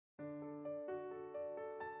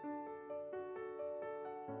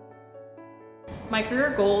My career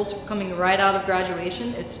goals coming right out of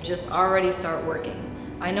graduation is to just already start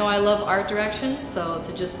working. I know I love art direction, so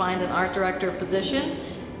to just find an art director position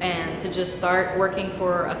and to just start working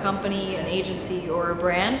for a company, an agency, or a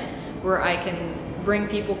brand where I can bring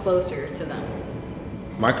people closer to them.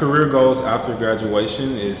 My career goals after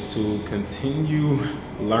graduation is to continue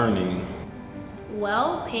learning.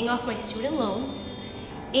 Well, paying off my student loans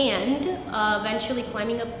and eventually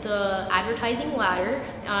climbing up the advertising ladder.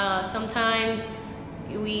 Sometimes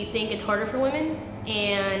we think it's harder for women,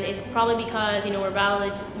 and it's probably because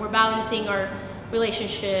we're balancing our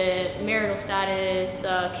relationship, marital status,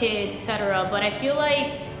 kids, etc. But I feel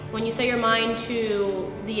like when you set your mind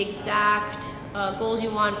to the exact goals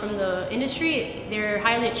you want from the industry, they're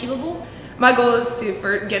highly achievable. My goal is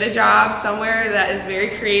to get a job somewhere that is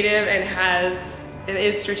very creative and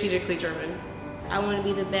is strategically driven. I want to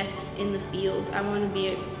be the best in the field. I want to be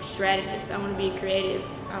a strategist. I want to be a creative.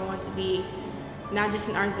 I want to be not just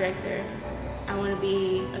an art director. I want to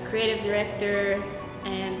be a creative director,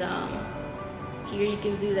 and here you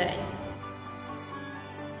can do that.